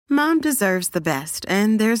Mom deserves the best,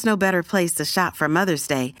 and there's no better place to shop for Mother's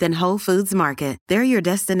Day than Whole Foods Market. They're your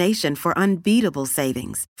destination for unbeatable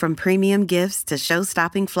savings, from premium gifts to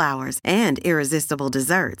show-stopping flowers and irresistible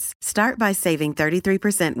desserts. Start by saving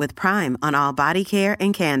 33% with Prime on all body care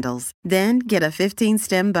and candles. Then get a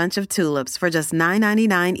 15-stem bunch of tulips for just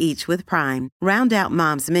 $9.99 each with Prime. Round out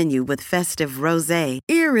Mom's menu with festive rosé,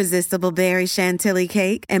 irresistible berry chantilly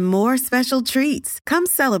cake, and more special treats. Come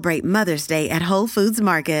celebrate Mother's Day at Whole Foods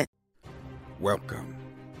Market. Welcome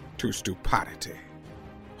to Stupidity,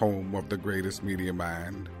 home of the greatest media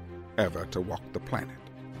mind ever to walk the planet.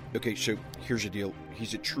 Okay, so here's the deal.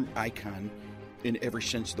 He's a true icon in every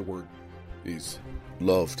sense of the word. He's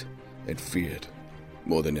loved and feared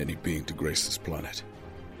more than any being to grace this planet.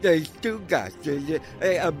 There's two guys.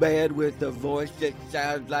 A man with a voice that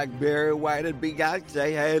sounds like Barry White and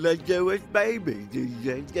Beyonce had a Jewish baby.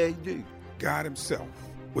 God himself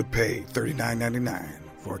would pay $39.99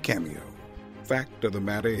 for a cameo. Fact of the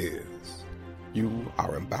matter is, you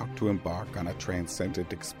are about to embark on a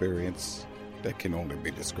transcendent experience that can only be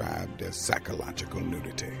described as psychological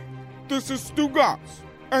nudity. This is Stu Goss,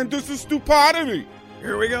 and this is Stupidity.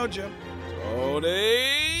 Here we go, Jim.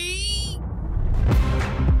 Tony!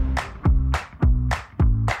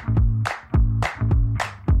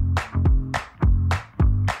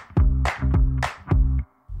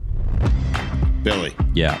 Billy.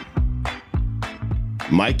 Yeah.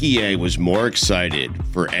 Mikey A was more excited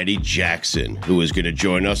for Eddie Jackson, who is going to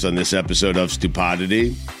join us on this episode of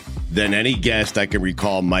Stupidity, than any guest I can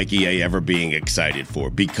recall Mikey A ever being excited for,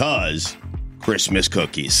 because Christmas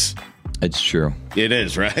cookies. It's true. It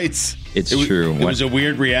is, right? It's true. It was a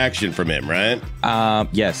weird reaction from him, right?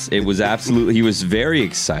 Yes, it was absolutely. He was very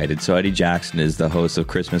excited. So Eddie Jackson is the host of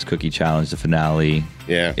Christmas Cookie Challenge. The finale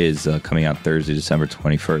is coming out Thursday, December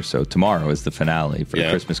 21st. So tomorrow is the finale for the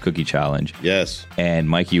Christmas Cookie Challenge. Yes. And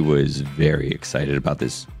Mikey was very excited about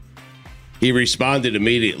this. He responded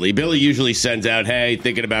immediately. Billy usually sends out, hey,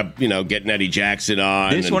 thinking about, getting Eddie Jackson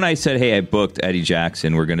on. This one I said, hey, I booked Eddie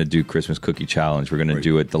Jackson. We're going to do Christmas Cookie Challenge. We're going to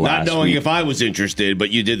do it the last week. Not knowing if I was interested, but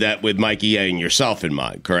you did that with Mikey A and yourself in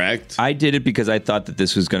mind, correct? I did it because I thought that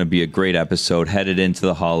this was going to be a great episode headed into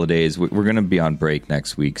the holidays. We're going to be on break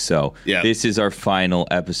next week. So This is our final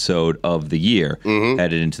episode of the year,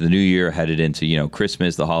 headed into the new year, headed into,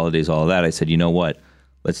 Christmas, the holidays, all of that. I said, you know what?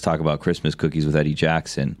 Let's talk about Christmas cookies with Eddie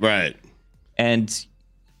Jackson. Right. And,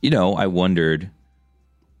 I wondered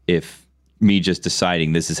if me just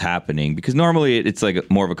deciding this is happening, because normally it's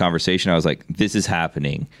like more of a conversation. I was like, this is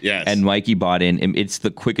happening. Yes. And Mikey bought in. It's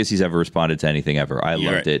the quickest he's ever responded to anything ever. I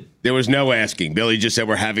loved it. There was no asking. Billy just said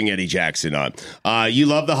we're having Eddie Jackson on. You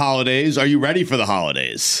love the holidays. Are you ready for the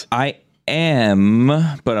holidays? I am,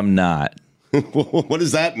 but I'm not. What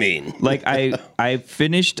does that mean? Like, I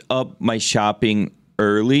finished up my shopping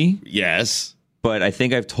early. Yes. But I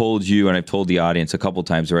think I've told you and I've told the audience a couple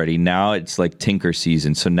times already. Now it's like tinker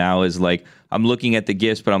season. So now is like, I'm looking at the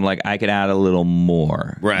gifts, but I'm like, I could add a little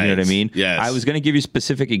more. Right. You know what I mean? Yes. I was going to give you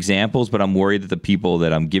specific examples, but I'm worried that the people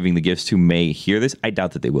that I'm giving the gifts to may hear this. I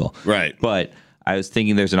doubt that they will. Right. But I was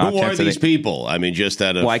thinking there's an option. Who are these people? I mean, just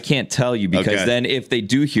out of... Well, I can't tell you, because then if they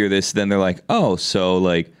do hear this, then they're like, oh, so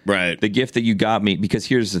like the gift that you got me, because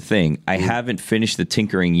here's the thing. I haven't finished the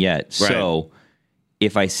tinkering yet. Right. So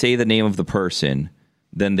if I say the name of the person,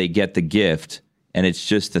 then they get the gift, and it's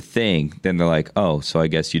just a thing. Then they're like, oh, so I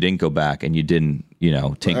guess you didn't go back and you didn't, you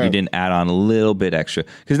didn't add on a little bit extra.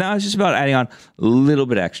 Because now it's just about adding on a little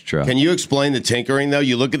bit extra. Can you explain the tinkering, though?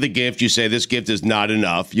 You look at the gift, you say this gift is not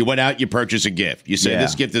enough. You went out, you purchase a gift. You say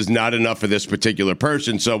this gift is not enough for this particular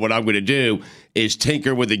person, so what I'm going to do is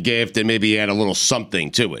tinker with the gift and maybe add a little something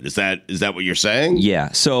to it. Is that what you're saying?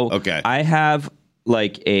 Yeah. So I have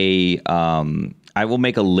like I will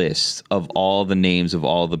make a list of all the names of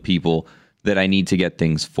all the people that I need to get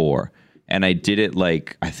things for. And I did it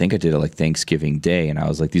I think I did it like Thanksgiving Day. And I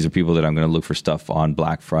was like, these are people that I'm going to look for stuff on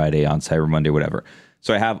Black Friday, on Cyber Monday, whatever.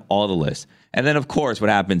 So I have all the lists. And then, of course, what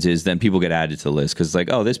happens is then people get added to the list because it's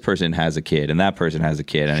like, oh, this person has a kid and that person has a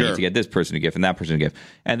kid. And I need to get this person a gift and that person a gift.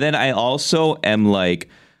 And then I also am like,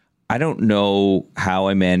 I don't know how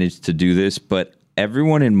I managed to do this, but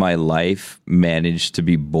everyone in my life managed to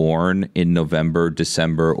be born in November,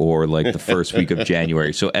 December, or like the first week of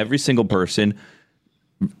January. So every single person,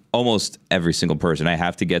 almost every single person I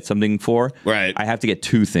have to get something for. Right. I have to get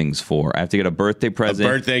two things for. I have to get a birthday present.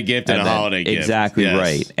 A birthday gift and a holiday gift. Exactly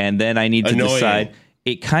right. And then I need to decide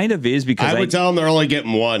It kind of is because I would tell them they're only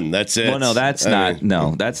getting one. That's it. Well, no, that's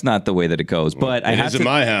not the way that it goes. But I have in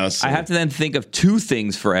my house. I have to then think of two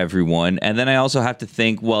things for everyone, and then I also have to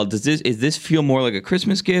think, well, is this feel more like a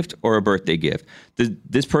Christmas gift or a birthday gift? Does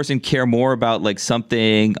this person care more about like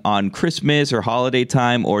something on Christmas or holiday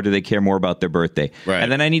time, or do they care more about their birthday? Right.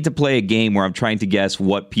 And then I need to play a game where I'm trying to guess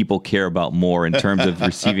what people care about more in terms of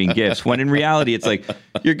receiving gifts. When in reality, it's like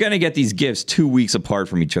you're going to get these gifts 2 weeks apart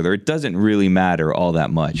from each other. It doesn't really matter all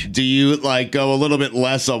that much. Do you like go a little bit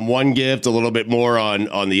less on one gift, a little bit more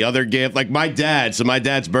on the other gift? Like my dad's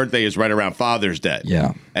birthday is right around Father's Day.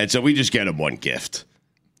 Yeah. And so we just get him one gift.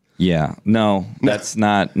 Yeah. No, that's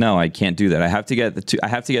not. No, I can't do that. I have to get the two. I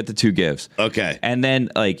have to get the two gifts. Okay. And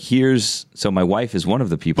then like so my wife is one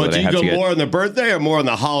of the people But that do I you have go to get. more on the birthday or more on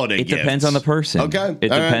the holiday It gifts? depends on the person. Okay. It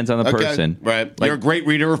depends on the person. Right. Like, You're a great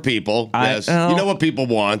reader of people. Yes. You know what people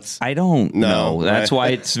want. I don't know. That's right. why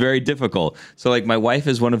it's very difficult. So like my wife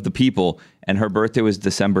is one of the people, and her birthday was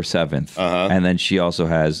December 7th. And then she also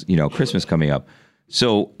has, Christmas coming up.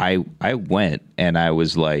 So I went and I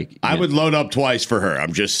was like, I would load up twice for her.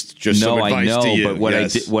 I'm just some no, advice I know, to you. but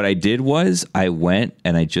what I did was I went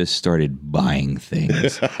and I just started buying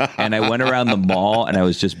things, and I went around the mall and I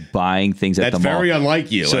was just buying things at the mall. That's very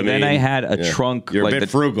unlike you. So then I had a trunk. You're like a bit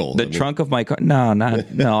frugal. The trunk of my car. No.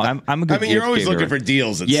 I'm a good. You're always gift looking giver. for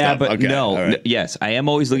deals and yeah, stuff. but Okay. no. Right. Yes, I am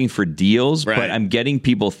always looking for deals, Right. but I'm getting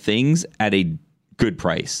people things at a good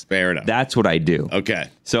price. Fair enough. That's what I do. Okay.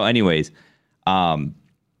 So, anyways,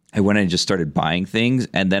 I went and just started buying things,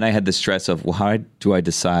 and then I had the stress of, well, how do I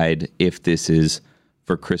decide if this is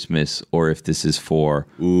for Christmas or if this is for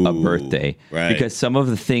a birthday? Right. Because some of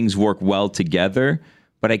the things work well together,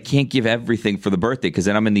 but I can't give everything for the birthday because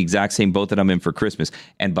then I'm in the exact same boat that I'm in for Christmas.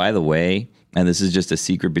 And by the way, and this is just a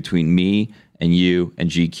secret between me and you and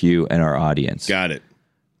GQ and our audience. Got it.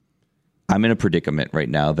 I'm in a predicament right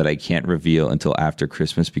now that I can't reveal until after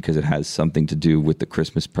Christmas because it has something to do with the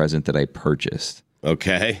Christmas present that I purchased.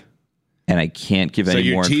 Okay. And I can't give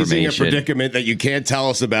any more information. So you're teasing a predicament that you can't tell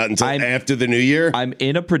us about until after the new year? I'm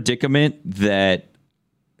in a predicament that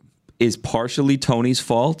is partially Tony's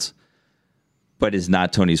fault, but is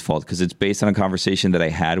not Tony's fault because it's based on a conversation that I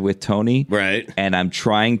had with Tony. Right. And I'm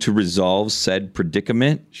trying to resolve said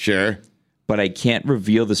predicament. Sure. But I can't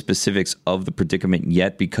reveal the specifics of the predicament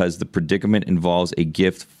yet because the predicament involves a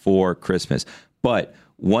gift for Christmas. But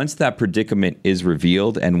once that predicament is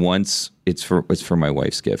revealed, and once it's for my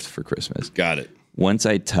wife's gift for Christmas. Got it. Once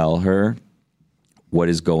I tell her what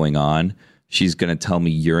is going on, she's going to tell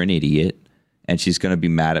me you're an idiot, and she's going to be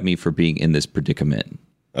mad at me for being in this predicament.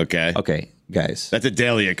 Okay. Okay, guys. That's a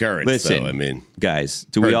daily occurrence. Listen, though, guys,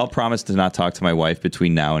 do we all promise to not talk to my wife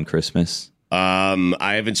between now and Christmas?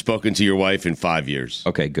 I haven't spoken to your wife in 5 years.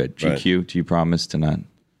 Okay, good. GQ, do you promise to not?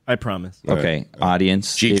 I promise. Okay,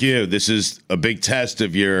 audience. GQ, this is a big test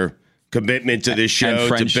of your commitment to this show,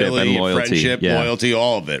 friendship to Billy, and loyalty. friendship, Yeah. loyalty,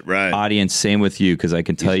 all of it, right? Audience, same with you, because I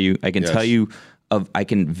can tell you, I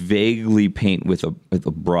can vaguely paint with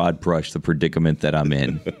a broad brush the predicament that I'm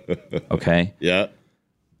in. Okay? Yeah.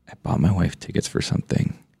 I bought my wife tickets for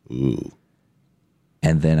something. Ooh.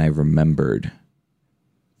 And then I remembered,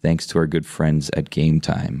 thanks to our good friends at Game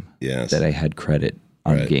Time, that I had credit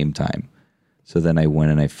on Game Time. So then I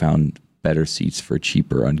went and I found better seats for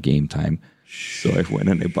cheaper on Game Time. So I went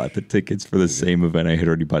and I bought the tickets for the same event I had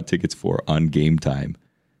already bought tickets for on Game Time.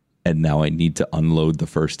 And now I need to unload the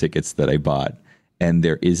first tickets that I bought. And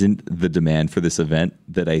there isn't the demand for this event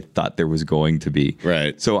that I thought there was going to be.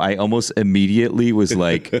 Right. So I almost immediately was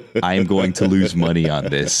like, I'm going to lose money on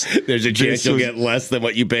this. There's a chance you'll get less than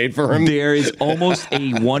what you paid for him? There is almost a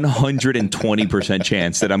 120%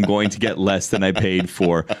 chance that I'm going to get less than I paid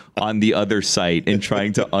for on the other site in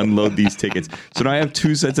trying to unload these tickets. So now I have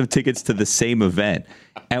two sets of tickets to the same event.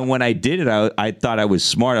 And when I did it, I thought I was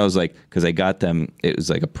smart. I was like, because I got them, it was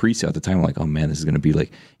like a pre-sale at the time. I'm like, oh man, this is going to be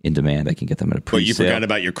like in demand. I can get them at a pre-sale. But you forgot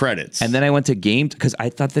about your credits. And then I went to Game because I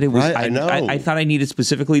thought that it was. Right, I know. I thought I needed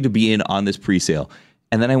specifically to be in on this pre-sale.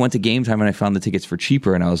 And then I went to Game Time and I found the tickets for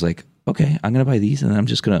cheaper. And I was like, okay, I'm going to buy these and then I'm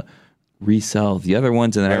just going to resell the other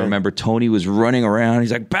ones. And then I remember Tony was running around.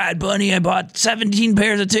 He's like, Bad Bunny, I bought 17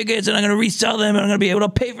 pairs of tickets and I'm going to resell them and I'm going to be able to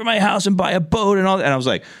pay for my house and buy a boat and all that. And I was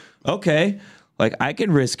like, okay, like I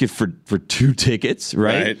can risk it for 2 tickets,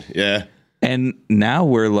 right? Yeah. And now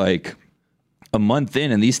we're like a month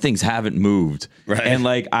in and these things haven't moved. Right. And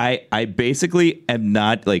like I basically am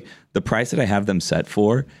not like the price that I have them set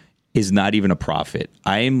for is not even a profit.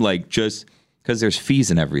 I am like just because there's fees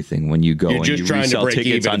and everything when you go You're and just you trying resell to break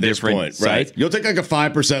tickets even on at this different point, sites. right? You'll take like a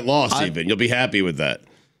 5% loss even. You'll be happy with that.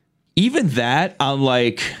 Even that, I'm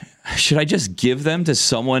like, should I just give them to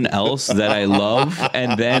someone else that I love?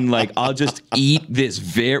 And then like, I'll just eat this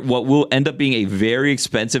what will end up being a very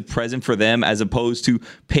expensive present for them, as opposed to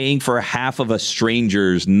paying for half of a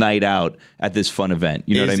stranger's night out at this fun event.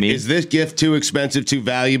 You know what I mean? Is this gift too expensive, too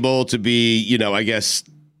valuable to be, I guess,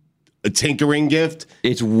 a tinkering gift?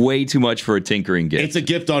 It's way too much for a tinkering gift. It's a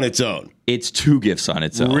gift on its own. It's 2 gifts on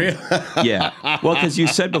its own. Really? Yeah. Well, because you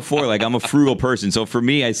said before, like, I'm a frugal person. So for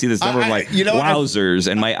me, I see this number of like, wowzers,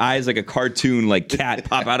 and my eyes like a cartoon, like cat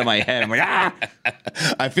pop out of my head. I'm like, ah!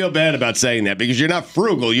 I feel bad about saying that because you're not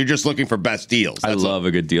frugal. You're just looking for best deals. I love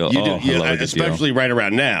a good deal. I love a good especially deal. Right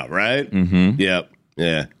around now, right? Mm-hmm. Yep.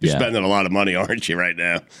 Yeah, you're spending a lot of money, aren't you, right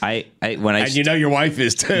now? And your wife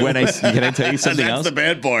is too. Can I tell you something else? That's the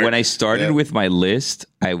bad part. When I started with my list,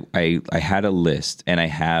 I had a list, and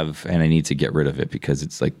I need to get rid of it because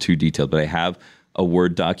it's like too detailed. But I have a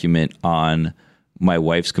Word document on my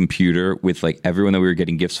wife's computer with like everyone that we were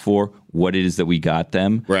getting gifts for, what it is that we got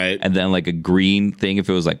them, right? And then like a green thing if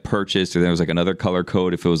it was like purchased, or there was like another color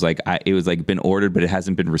code if it was like been ordered but it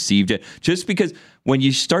hasn't been received yet. Just because when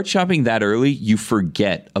you start shopping that early, you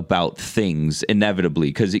forget about things inevitably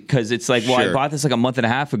because it's like, well, I bought this like a month and a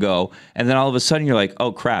half ago, and then all of a sudden you're like,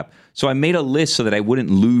 oh crap. So I made a list so that I wouldn't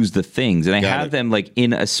lose the things, and I have them like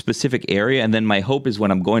in a specific area. And then my hope is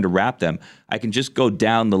when I'm going to wrap them, I can just go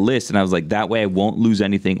down the list, and I was like, that way I won't lose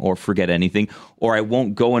anything or forget anything, or I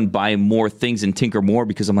won't go and buy more things and tinker more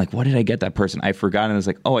because I'm like, what did I get that person? I forgot, and I was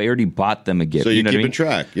like, oh, I already bought them a gift. So you're keeping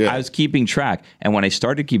track. Yeah, I was keeping track, and when I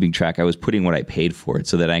started keeping track, I was putting what I paid for it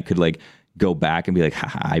so that I could like go back and be like,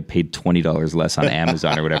 haha, I paid $20 less on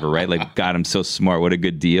Amazon or whatever, right? Like, God, I'm so smart. What a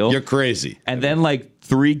good deal. You're crazy. And then like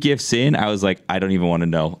 3 gifts in, I was like, I don't even want to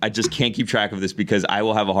know. I just can't keep track of this because I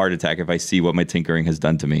will have a heart attack if I see what my tinkering has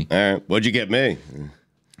done to me. All right. What'd you get me?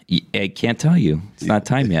 I can't tell you. It's not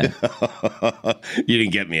time yet. You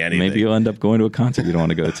didn't get me anything. Maybe you'll end up going to a concert you don't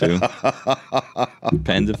want to go to.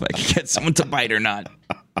 Depends if I can get someone to bite or not.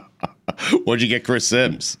 What'd you get Chris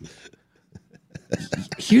Sims?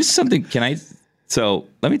 Here's something. So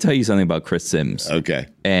let me tell you something about Chris Sims. Okay.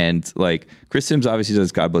 And like Chris Sims obviously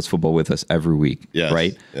does God Bless Football with us every week. Yes.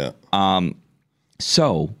 Right? Yeah.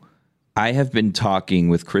 So I have been talking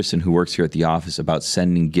with Kristen, who works here at the office, about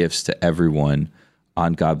sending gifts to everyone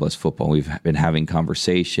on God Bless Football. We've been having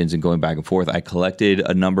conversations and going back and forth. I collected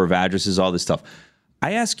a number of addresses, all this stuff.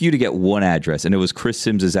 I asked you to get one address, and it was Chris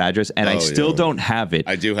Sims' address, and I still don't have it.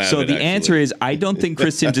 I do have it, So the answer is I don't think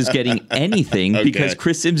Chris Sims is getting anything because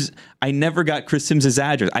Chris Sims, I never got Chris Sims'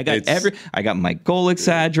 address. I got Mike Golick's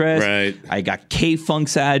address. Right. I got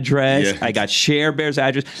K-Funk's address. Yeah. I got Cher Bear's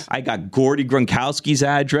address. I got Gordy Gronkowski's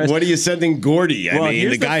address. What are you sending Gordy? I mean,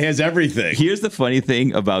 the guy has everything. Here's the funny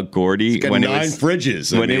thing about Gordy. He's got 9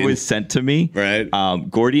 fridges. When it was sent to me, right?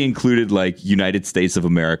 Gordy included like United States of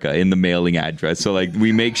America in the mailing address. So like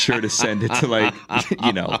we make sure to send it to like,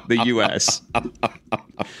 the U.S.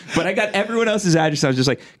 But I got everyone else's address. I was just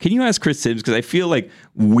like, can you ask Chris Sims? Because I feel like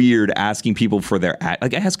weird asking people for their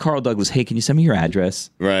like I asked Carl Douglas, hey, can you send me your address?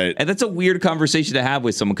 Right. And that's a weird conversation to have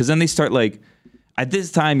with someone because then they start like, at this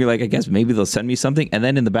time, you're like, I guess maybe they'll send me something. And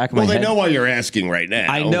then in the back of my head. Well, they know why you're asking right now.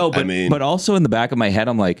 I know, but also in the back of my head,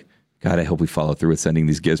 I'm like, God, I hope we follow through with sending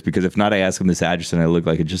these gifts because if not, I ask them this address and I look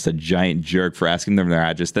like just a giant jerk for asking them their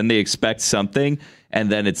address. Then they expect something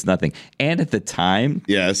and then it's nothing. And at the time,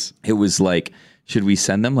 yes, it was like, should we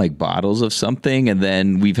send them like bottles of something? And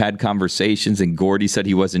then we've had conversations and Gordy said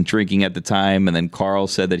he wasn't drinking at the time. And then Carl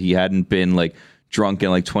said that he hadn't been like drunk in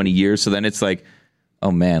like 20 years. So then it's like,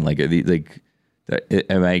 oh man,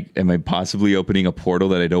 am I possibly opening a portal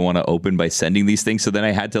that I don't want to open by sending these things? So then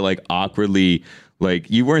I had to like awkwardly,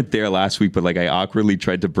 like you weren't there last week, but like I awkwardly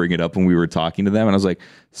tried to bring it up when we were talking to them. And I was like,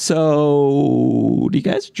 so do you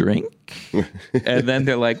guys drink? And then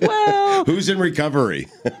they're like, well, who's in recovery?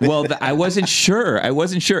 Well, I wasn't sure.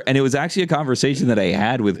 And it was actually a conversation that I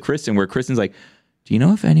had with Kristen where Kristen's like, do you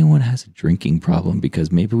know if anyone has a drinking problem?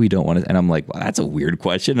 Because maybe we don't want to. And I'm like, well, that's a weird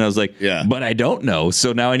question. And I was like, yeah, but I don't know.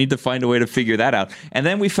 So now I need to find a way to figure that out. And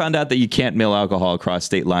then we found out that you can't mail alcohol across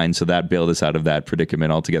state lines. So that bailed us out of that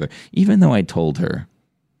predicament altogether. Even though I told her,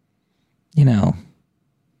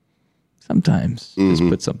 sometimes just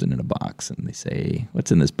put something in a box and they say,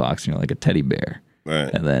 what's in this box? And you're like, a teddy bear.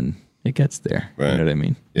 Right. And then It gets there. Right. You know what I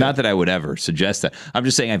mean? Yeah. Not that I would ever suggest that. I'm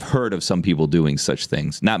just saying I've heard of some people doing such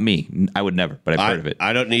things. Not me. I would never, but I've heard of it.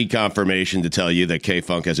 I don't need confirmation to tell you that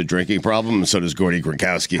K-Funk has a drinking problem, and so does Gordy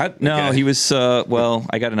Gronkowski. No, he was,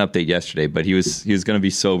 I got an update yesterday, but he was going to be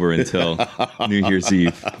sober until New Year's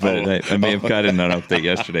Eve. But I may have gotten an update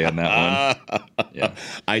yesterday on that one. Yeah.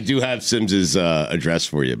 I do have Sims's address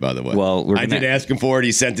for you, by the way. Well, I did ask him for it.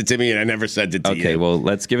 He sent it to me, and I never sent it to you. Okay, well,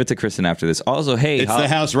 let's give it to Kristen after this. Also, hey, it's the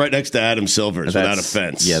house right next to Adam Silver's, without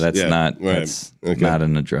offense. Yeah, that's not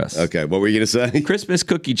an address. Okay, what were you going to say? Christmas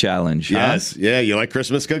cookie challenge. Yes. Huh? Yeah, you like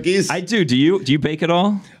Christmas cookies? I do. Do you bake at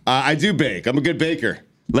all? I do bake. I'm a good baker.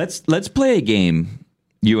 Let's play a game,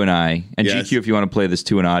 you and I, and Yes. GQ if you want to play this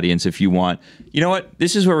to an audience if you want. You know what?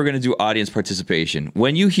 This is where we're going to do audience participation.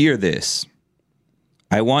 When you hear this,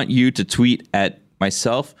 I want you to tweet at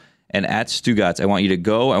myself and at Stugotz. I want you to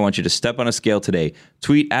go. I want you to step on a scale today.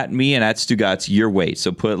 Tweet at me and at Stugotz your weight.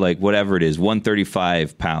 So put like whatever it is,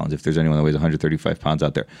 135 pounds, if there's anyone that weighs 135 pounds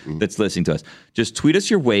out there that's listening to us. Just tweet us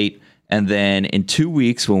your weight. And then in 2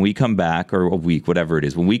 weeks, when we come back, or a week, whatever it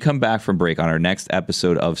is, when we come back from break on our next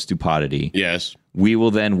episode of Stupodity, yes, we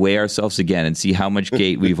will then weigh ourselves again and see how much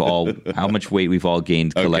weight we've all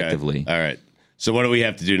gained collectively. Okay. All right. So what do we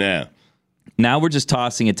have to do now? Now we're just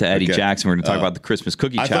tossing it to Eddie Jackson. We're going to talk about the Christmas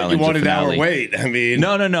cookie challenge. I thought you wanted our weight. I mean,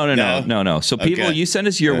 no. So people, you send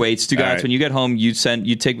us your weights. Stugotz, right. when you get home, you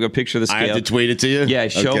take a picture of the scale. I have to tweet it to you? Yeah,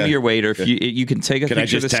 show me your weight, or if you can take a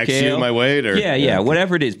picture of the scale. Can I just text you my weight? Or? Yeah,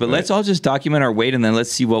 whatever it is. But let's all just document our weight, and then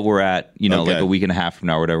let's see what we're at, like a week and a half from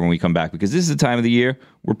now or whatever when we come back. Because this is the time of the year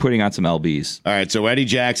we're putting on some LBs. All right, so Eddie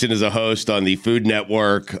Jackson is a host on the Food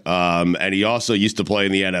Network, and he also used to play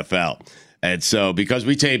in the NFL. And so because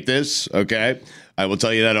we taped this, I will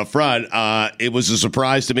tell you that up front, it was a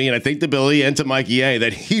surprise to me, and I think to Billy and to Mikey A,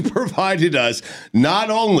 that he provided us not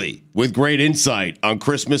only with great insight on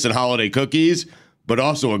Christmas and holiday cookies, but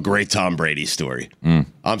also a great Tom Brady story.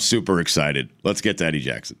 I'm super excited. Let's get to Eddie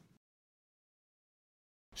Jackson.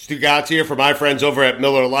 Stugotz here for my friends over at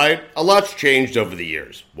Miller Lite. A lot's changed over the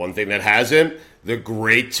years. One thing that hasn't, the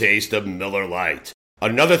great taste of Miller Lite.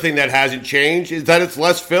 Another thing that hasn't changed is that it's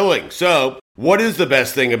less filling. So, what is the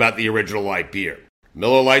best thing about the original light beer?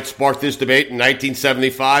 Miller Lite sparked this debate in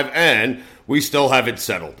 1975, and we still haven't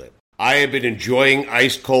settled it. I have been enjoying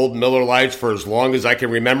ice-cold Miller Lites for as long as I can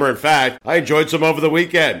remember. In fact, I enjoyed some over the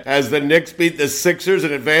weekend. As the Knicks beat the Sixers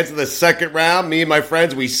in advance of the second round, me and my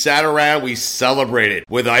friends, we sat around, we celebrated.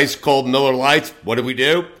 With ice-cold Miller Lites, what did we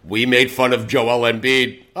do? We made fun of Joel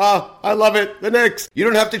Embiid. Oh, I love it, the Knicks. You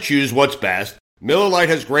don't have to choose what's best. Miller Lite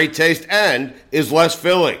has great taste and is less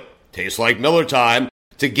filling. Tastes like Miller time.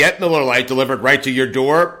 To get Miller Lite delivered right to your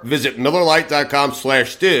door, visit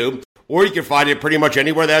MillerLite.com/stew, or you can find it pretty much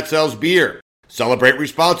anywhere that sells beer. Celebrate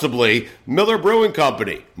responsibly. Miller Brewing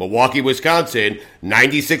Company, Milwaukee, Wisconsin,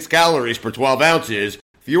 96 calories per 12 ounces,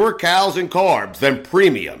 fewer calories and carbs than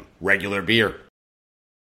premium regular beer.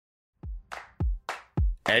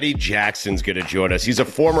 Eddie Jackson's going to join us. He's a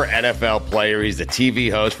former NFL player. He's the TV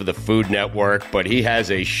host for the Food Network, but he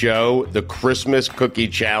has a show, the Christmas Cookie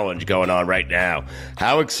Challenge, going on right now.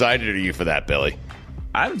 How excited are you for that, Billy?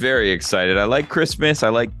 I'm very excited. I like Christmas. I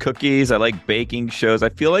like cookies. I like baking shows. I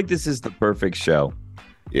feel like this is the perfect show.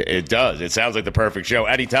 It does. It sounds like the perfect show.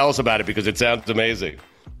 Eddie, tell us about it because it sounds amazing.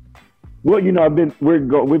 Well,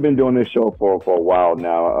 we've been doing this show for a while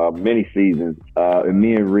now, many seasons, and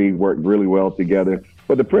me and Reed work really well together.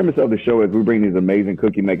 But the premise of the show is we bring these amazing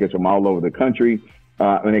cookie makers from all over the country,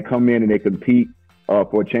 and they come in and they compete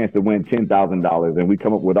for a chance to win $10,000. And we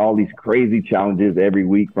come up with all these crazy challenges every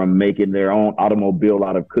week, from making their own automobile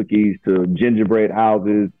out of cookies to gingerbread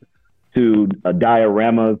houses to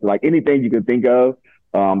dioramas, like anything you can think of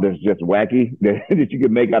that's just wacky that you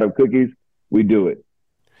can make out of cookies. We do it.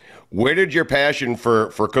 Where did your passion for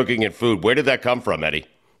cooking and food, where did that come from, Eddie?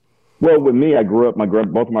 Well, with me, I grew up,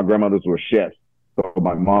 both of my grandmothers were chefs. So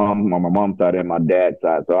my mom on my mom's side and my dad's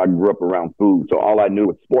side. So I grew up around food. So all I knew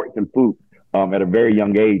was sports and food at a very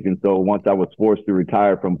young age. And so once I was forced to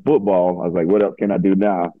retire from football, I was like, what else can I do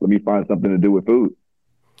now? Let me find something to do with food.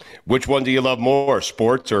 Which one do you love more,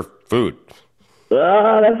 sports or food?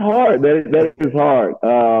 That's hard. That is hard.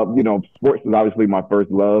 Sports is obviously my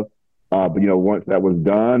first love. But once that was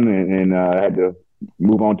done and I had to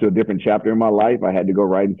move on to a different chapter in my life, I had to go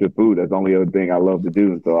right into food. That's the only other thing I love to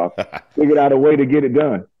do. And so I figured out a way to get it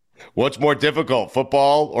done. What's more difficult,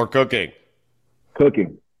 football or cooking?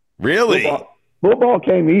 Cooking. Really? Football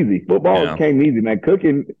came easy. Came easy, man.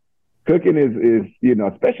 Cooking is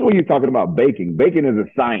especially when you're talking about baking. Baking is a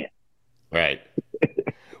science. Right.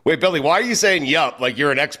 Wait, Billy, why are you saying yup like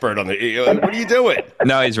you're an expert on the? What are you doing?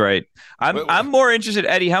 No, he's right. I'm more interested,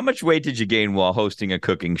 Eddie. How much weight did you gain while hosting a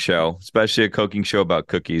cooking show, especially a cooking show about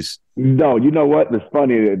cookies? No, you know what? It's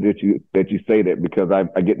funny that you say that because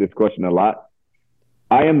I get this question a lot.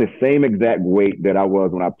 I am the same exact weight that I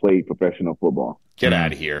was when I played professional football. Get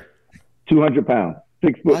out of here. 200 pounds,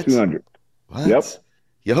 6 foot 200. What? Yep.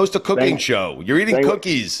 You host a cooking show. You're eating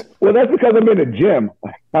cookies. Well, that's because I'm in the gym.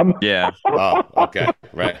 Yeah. Oh, okay.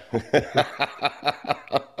 Right.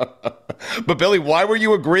 But Billy, why were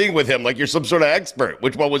you agreeing with him like you're some sort of expert?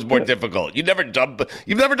 Which one was more difficult? You've never done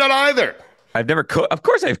either. I've never cooked. Of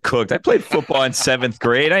course I've cooked. I played football in 7th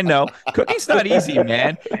grade. I know. Cooking's not easy,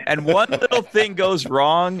 man. And one little thing goes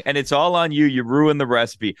wrong and it's all on you. You ruin the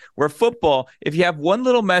recipe. Where football, if you have one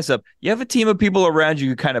little mess up, you have a team of people around you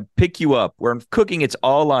who kind of pick you up. Where in cooking, it's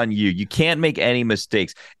all on you. You can't make any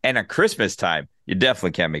mistakes. And at Christmas time, you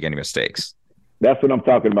definitely can't make any mistakes. That's what I'm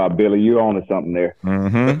talking about, Billy. You're on to something there.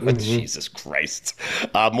 Mm-hmm. Jesus Christ.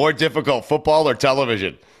 More difficult, football or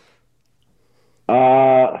television?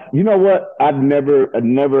 You know what? I've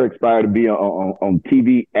never aspired to be on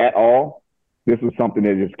TV at all. This was something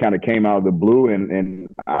that just kind of came out of the blue, and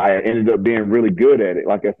I ended up being really good at it.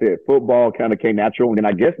 Like I said, football kind of came natural, and then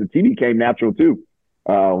I guess the TV came natural too.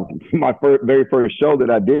 My very first show that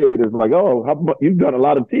I did is like, oh, you've done a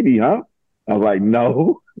lot of TV, huh? I was like,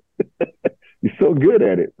 no, you're so good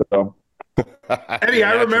at it. So, Eddie,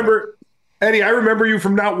 I remember you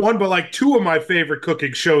from not one, but like 2 of my favorite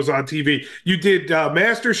cooking shows on TV. You did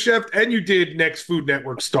MasterChef and you did Next Food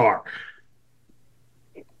Network Star.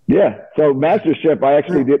 Yeah, so MasterChef, I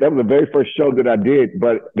actually did. That was the very first show that I did,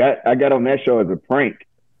 but I got on that show as a prank.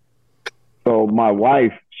 So my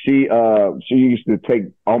wife, she used to take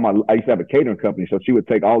I used to have a catering company, so she would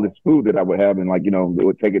take all this food that I would have and they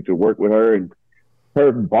would take it to work with her. And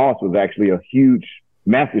her boss was actually a huge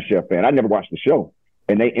MasterChef fan. I never watched the show.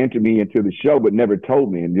 And they entered me into the show, but never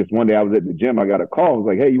told me. And just one day I was at the gym, I got a call. I was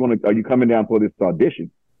like, hey, are you coming down for this audition?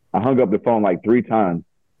 I hung up the phone like 3 times.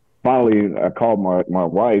 Finally, I called my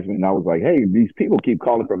wife and I was like, hey, these people keep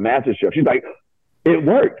calling for MasterChef. She's like, it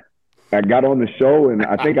worked. I got on the show and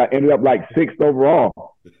I think I ended up like 6th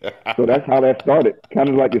overall. So that's how that started. Kind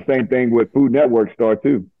of like the same thing with Food Network Star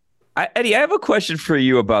too. Eddie, I have a question for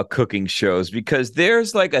you about cooking shows, because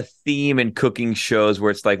there's like a theme in cooking shows where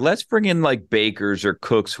it's like, let's bring in like bakers or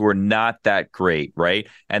cooks who are not that great, right?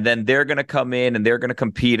 And then they're going to come in and they're going to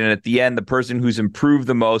compete. And at the end, the person who's improved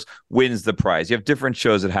the most wins the prize. You have different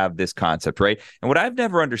shows that have this concept, right? And what I've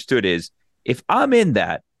never understood is if I'm in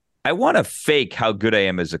that, I want to fake how good I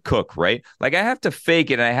am as a cook, right? Like I have to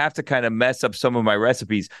fake it and I have to kind of mess up some of my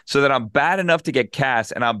recipes so that I'm bad enough to get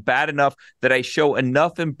cast and I'm bad enough that I show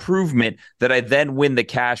enough improvement that I then win the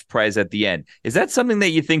cash prize at the end. Is that something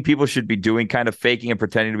that you think people should be doing, kind of faking and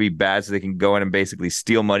pretending to be bad so they can go in and basically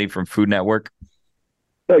steal money from Food Network?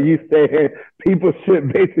 So you say people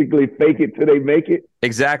should basically fake it till they make it?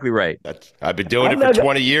 Exactly right. I've been doing it for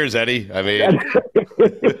 20 years, Eddie. I mean,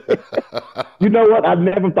 you know what? I've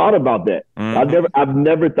never thought about that. I've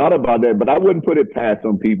never thought about that, but I wouldn't put it past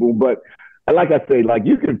some people. But like I say, like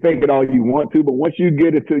you can fake it all you want to, but once you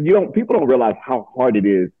get it to, people don't realize how hard it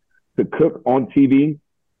is to cook on TV,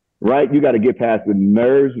 right? You got to get past the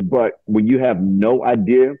nerves. But when you have no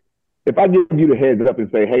idea, if I give you the heads up and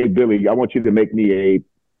say, hey, Billy, I want you to make me a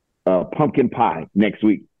pumpkin pie next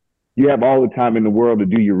week. You have all the time in the world to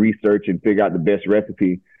do your research and figure out the best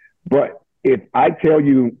recipe. But if I tell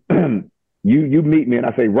you, you meet me and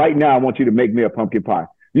I say, right now, I want you to make me a pumpkin pie.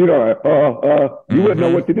 You wouldn't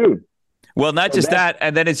know what to do. Well, not just that.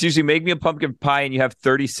 And then it's usually make me a pumpkin pie and you have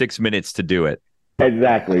 36 minutes to do it.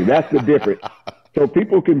 Exactly. That's the difference. So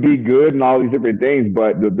people can be good and all these different things,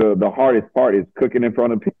 but the hardest part is cooking in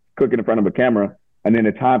front of a camera. And then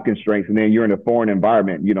the time constraints, and then you're in a foreign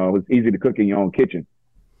environment. It's easy to cook in your own kitchen.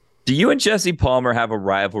 Do you and Jesse Palmer have a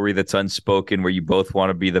rivalry that's unspoken where you both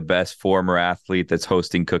want to be the best former athlete that's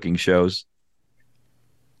hosting cooking shows?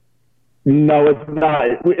 No, it's not.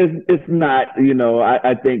 It's not.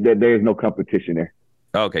 I think that there's no competition there.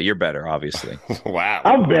 Okay, you're better, obviously. Wow.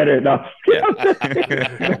 I'm better. No.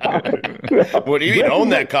 What do you mean? Own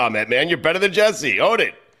that comment, man. You're better than Jesse. Own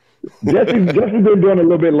it. Jesse's been doing it a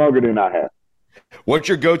little bit longer than I have. What's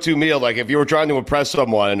your go-to meal? Like if you were trying to impress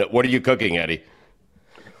someone, what are you cooking, Eddie?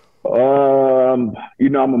 I'm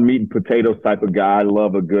a meat and potatoes type of guy. I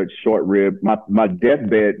love a good short rib. My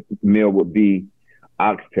deathbed meal would be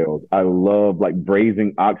oxtails. I love like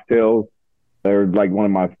braising oxtails. They're like one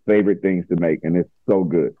of my favorite things to make, and it's so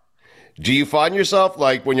good. Do you find yourself,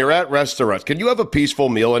 like, when you're at restaurants, can you have a peaceful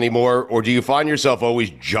meal anymore? Or do you find yourself always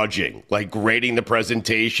judging, like grading the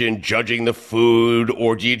presentation, judging the food,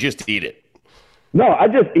 or do you just eat it? No, I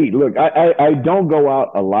just eat. Look, I don't go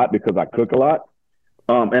out a lot because I cook a lot.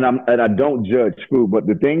 And I don't judge food. But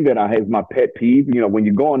the thing that I have is my pet peeve, when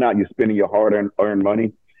you're going out, you're spending your hard-earned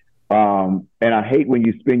money. And I hate when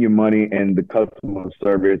you spend your money and the customer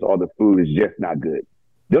service or the food is just not good.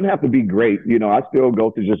 Doesn't have to be great. I still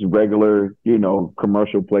go to just regular,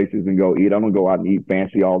 commercial places and go eat. I don't go out and eat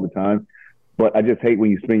fancy all the time. But I just hate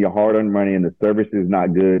when you spend your hard-earned money and the service is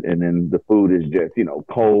not good and then the food is just,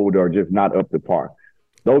 cold or just not up to par.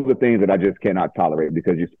 Those are things that I just cannot tolerate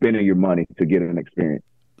because you're spending your money to get an experience.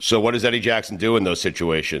 So what does Eddie Jackson do in those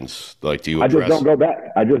situations? Like, do you address? I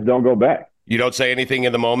just don't go back. You don't say anything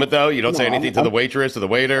in the moment, though? You don't say anything to the waitress or the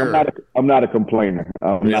waiter? I'm not a complainer.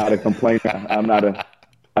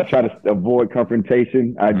 I try to avoid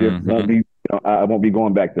confrontation. I just won't be. I won't be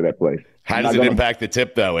going back to that place. How does it impact the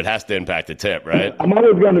tip, though? It has to impact the tip, right? I'm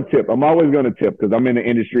always going to tip. Because I'm in the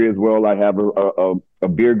industry as well. I have a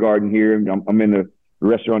beer garden here. I'm in the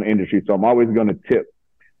restaurant industry, so I'm always going to tip.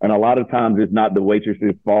 And a lot of times it's not the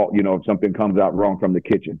waitress's fault, if something comes out wrong from the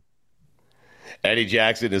kitchen. Eddie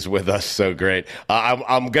Jackson is with us. So great.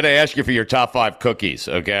 I'm going to ask you for your top 5 cookies,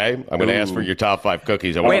 okay? I'm going to ask for your top 5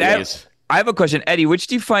 cookies. I have a question. Eddie, which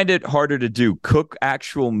do you find it harder to do? Cook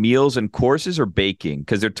actual meals and courses or baking?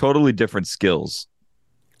 Because they're totally different skills.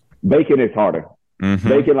 Baking is harder. Mm-hmm.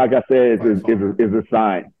 Baking, like I said, is a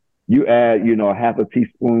sign. You add, a half a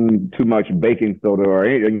teaspoon too much baking soda or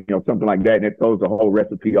something like that, and it throws the whole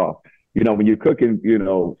recipe off. When you're cooking,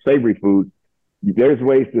 savory food, there's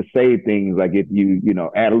ways to save things. Like if you,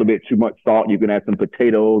 add a little bit too much salt, you can add some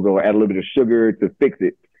potatoes or add a little bit of sugar to fix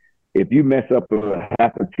it. If you mess up a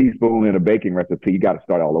half a teaspoon in a baking recipe, you got to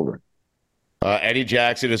start all over. Eddie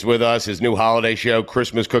Jackson is with us. His new holiday show,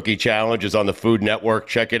 Christmas Cookie Challenge, is on the Food Network.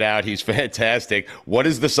 Check it out. He's fantastic. What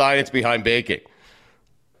is the science behind baking?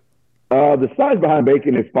 The science behind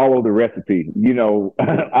baking is follow the recipe.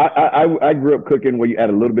 I grew up cooking where you add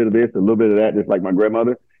a little bit of this, a little bit of that, just like my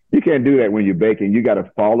grandmother. You can't do that when you're baking. You got to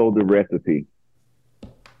follow the recipe.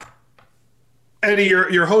 Eddie,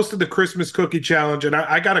 you're host of the Christmas Cookie Challenge, and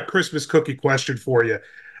I got a Christmas cookie question for you.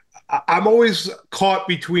 I'm always caught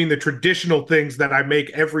between the traditional things that I make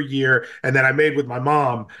every year and that I made with my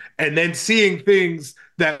mom, and then seeing things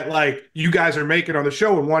that like you guys are making on the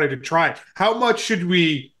show and wanting to try. How much should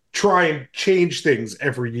we try and change things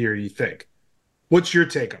every year, you think? What's your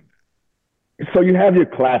take on that? So you have your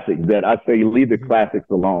classics that I say leave the classics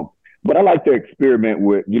alone. But I like to experiment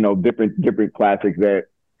with, different classics that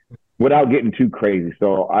without getting too crazy.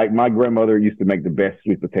 So my grandmother used to make the best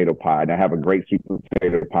sweet potato pie, and I have a great sweet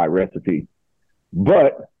potato pie recipe.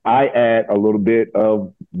 But I add a little bit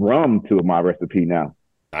of rum to my recipe now.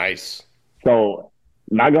 Nice. So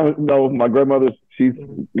not gonna know my grandmother, she's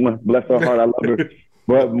bless her heart, I love her.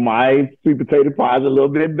 But my sweet potato pie is a little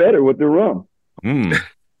bit better with the rum.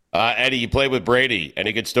 Eddie, you played with Brady.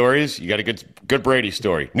 Any good stories? You got a good Brady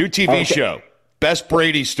story. New TV show. Best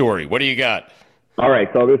Brady story. What do you got? All right,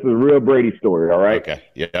 so this is a real Brady story, all right? Okay,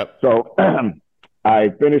 yep. So I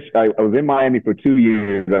was in Miami for 2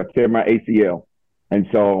 years. I tear my ACL. And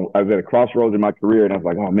so I was at a crossroads in my career, and I was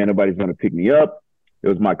like, oh, man, nobody's going to pick me up. It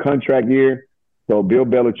was my contract year. So Bill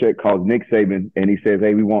Belichick calls Nick Saban, and he says,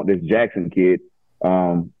 hey, we want this Jackson kid.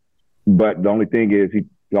 But the only thing is he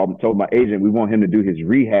told my agent we want him to do his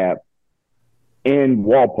rehab in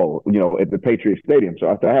Walpole, at the Patriots Stadium. So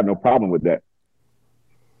I said, I have no problem with that.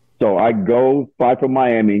 So I go fly from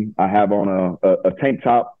Miami. I have on a tank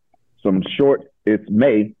top, some shorts. It's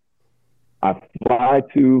May. I fly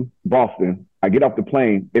to Boston. I get off the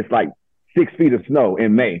plane. It's like 6 feet of snow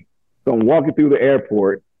in May. So I'm walking through the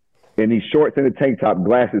airport in these shorts and a tank top,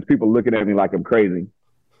 glasses, people looking at me like I'm crazy.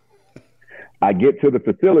 I get to the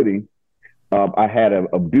facility. I had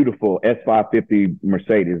a beautiful S550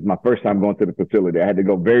 Mercedes. My first time going to the facility. I had to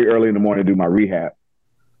go very early in the morning to do my rehab.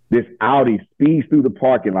 This Audi speeds through the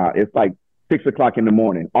parking lot. It's like 6 o'clock in the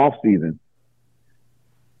morning, off season.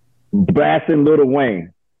 Blasting Lil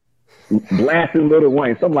Wayne. So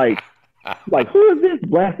I'm like, who is this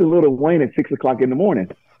blasting Lil Wayne at 6 o'clock in the morning?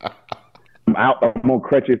 I'm out, I'm on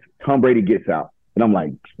crutches. Tom Brady gets out. And I'm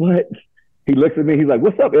like, what? He looks at me. He's like,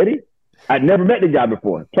 what's up, Eddie? I'd never met the guy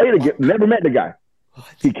before. Never met the guy.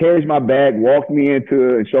 He carries my bag, walks me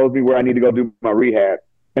into and shows me where I need to go do my rehab.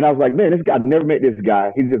 And I was like, man, this guy, never met this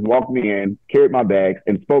guy. He just walked me in, carried my bags,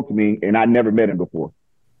 and spoke to me, and I never met him before.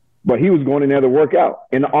 But he was going in there to work out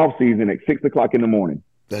in the off season at 6 o'clock in the morning.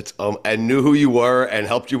 That's and knew who you were and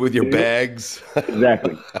helped you with your bags.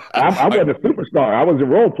 Exactly. I wasn't a superstar. I was a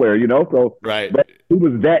role player, so right. But he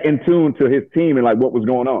was that in tune to his team and like what was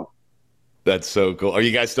going on. That's so cool. Are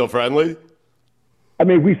you guys still friendly? I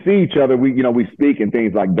mean, we see each other, we speak and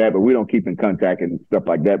things like that, but we don't keep in contact and stuff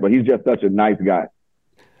like that. But he's just such a nice guy.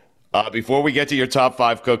 Before we get to your top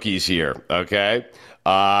 5 cookies here, okay,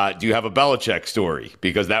 do you have a Belichick story?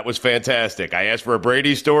 Because that was fantastic. I asked for a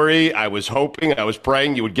Brady story. I was hoping, I was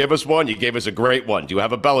praying you would give us one. You gave us a great one. Do you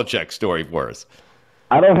have a Belichick story for us?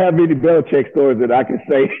 I don't have any Belichick stories that I can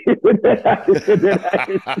say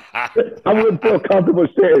I wouldn't feel comfortable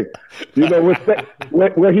sharing.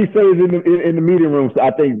 What he says in the meeting room, so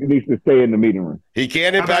I think he needs to stay in the meeting room. He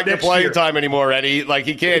can't impact your playing time anymore, Eddie. Like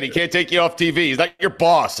he can't take you off TV. He's not your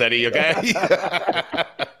boss, Eddie. Okay.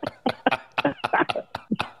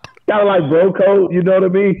 Kind of like bro code, you know what I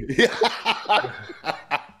mean?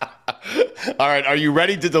 All right, are you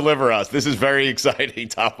ready to deliver us? This is very exciting.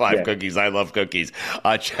 Top 5 cookies. I love cookies.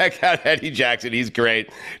 Check out Eddie Jackson. He's great.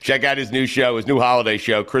 Check out his new show, his new holiday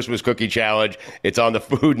show, Christmas Cookie Challenge. It's on the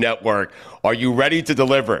Food Network. Are you ready to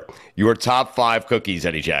deliver your top 5 cookies,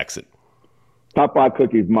 Eddie Jackson? Top 5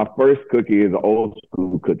 cookies. My first cookie is an old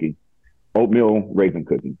school cookie, oatmeal raisin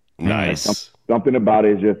cookie. Nice. Something about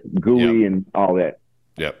it is just gooey and all that.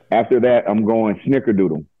 Yep. After that, I'm going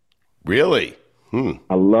snickerdoodle. Really?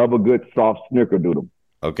 I love a good soft snickerdoodle.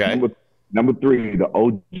 Okay. Number 3, the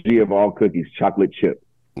OG of all cookies, chocolate chip.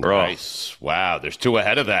 Nice. Wow. There's 2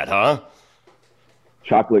 ahead of that, huh?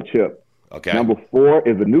 Chocolate chip. Okay. Number 4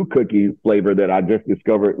 is a new cookie flavor that I just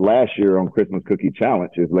discovered last year on Christmas Cookie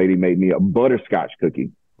Challenge. This lady made me a butterscotch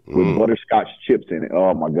cookie with butterscotch chips in it.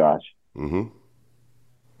 Oh, my gosh. Mm-hmm.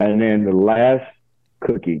 And then the last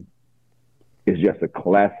cookie is just a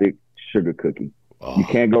classic sugar cookie. Oh. You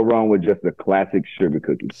can't go wrong with just a classic sugar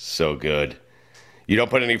cookie. So good. You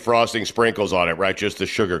don't put any frosting sprinkles on it, right? Just the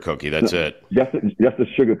sugar cookie. That's it. Just a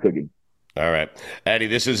sugar cookie. All right. Eddie,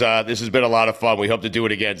 this has been a lot of fun. We hope to do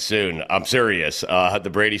it again soon. I'm serious. The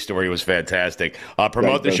Brady story was fantastic.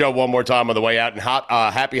 Promote the show one more time on the way out. And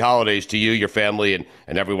happy holidays to you, your family, and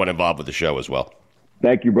everyone involved with the show as well.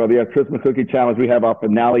 Thank you, brother. Yeah, Christmas Cookie Challenge. We have our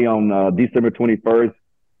finale on December 21st.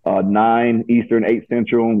 9 Eastern, 8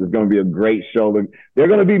 Central. It's going to be a great show. They're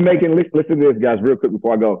going to be making, listen to this, guys, real quick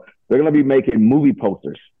before I go. They're going to be making movie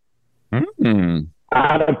posters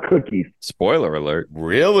out of cookies. Spoiler alert.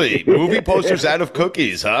 Really? Movie posters out of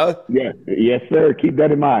cookies, huh? Yes, sir. Keep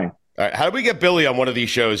that in mind. All right. How do we get Billy on one of these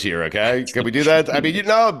shows here, okay? Can we do that? I mean,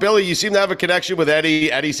 Billy, you seem to have a connection with Eddie.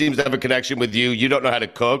 Eddie seems to have a connection with you. You don't know how to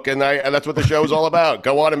cook, and that's what the show is all about.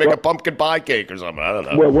 Go on and make a pumpkin pie cake or something. I don't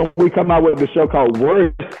know. Well, when we come out with the show called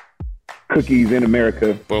Worst Cookies in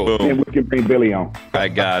America, then we can bring Billy on. I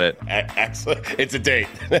got it. Excellent. It's a date.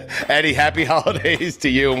 Eddie, happy holidays to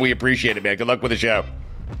you, and we appreciate it, man. Good luck with the show.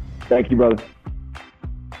 Thank you, brother.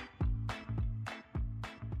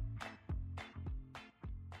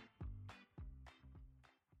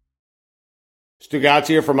 Stugatz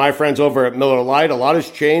here for my friends over at Miller Lite. A lot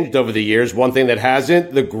has changed over the years. One thing that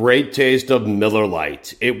hasn't, the great taste of Miller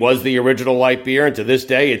Lite. It was the original light beer, and to this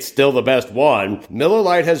day, it's still the best one. Miller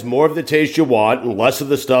Lite has more of the taste you want and less of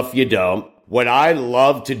the stuff you don't. What I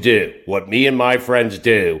love to do, what me and my friends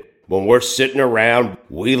do, when we're sitting around,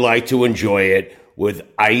 we like to enjoy it with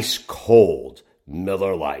ice cold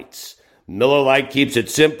Miller Lites. Miller Lite keeps it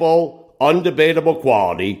simple, undebatable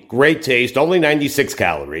quality, great taste, only 96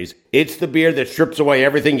 calories. It's the beer that strips away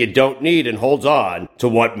everything you don't need and holds on to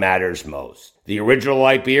what matters most. The original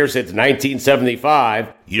light beer since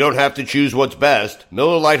 1975. You don't have to choose what's best.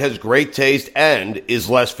 Miller Lite has great taste and is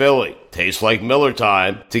less filling. Tastes like Miller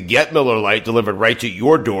time. To get Miller Lite delivered right to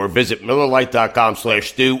your door, visit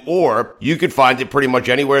MillerLite.com/stew, or you can find it pretty much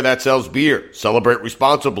anywhere that sells beer. Celebrate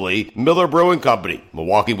responsibly. Miller Brewing Company,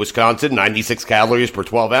 Milwaukee, Wisconsin, 96 calories per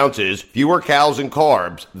 12 ounces, fewer calories and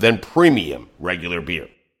carbs than premium regular beer.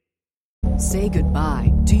 Say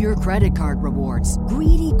goodbye to your credit card rewards.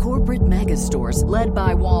 Greedy corporate mega stores, led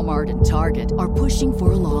by Walmart and Target, are pushing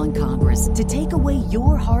for a law in Congress to take away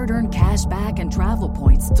your hard-earned cash back and travel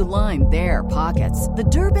points to line their pockets. The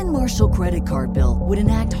Durbin-Marshall credit card bill would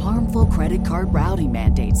enact harmful credit card routing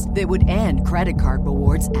mandates that would end credit card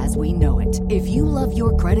rewards as we know it. If you love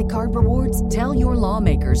your credit card rewards, tell your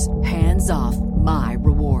lawmakers, hands off my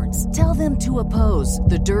rewards. Tell them to oppose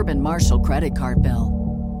the Durbin-Marshall credit card bill.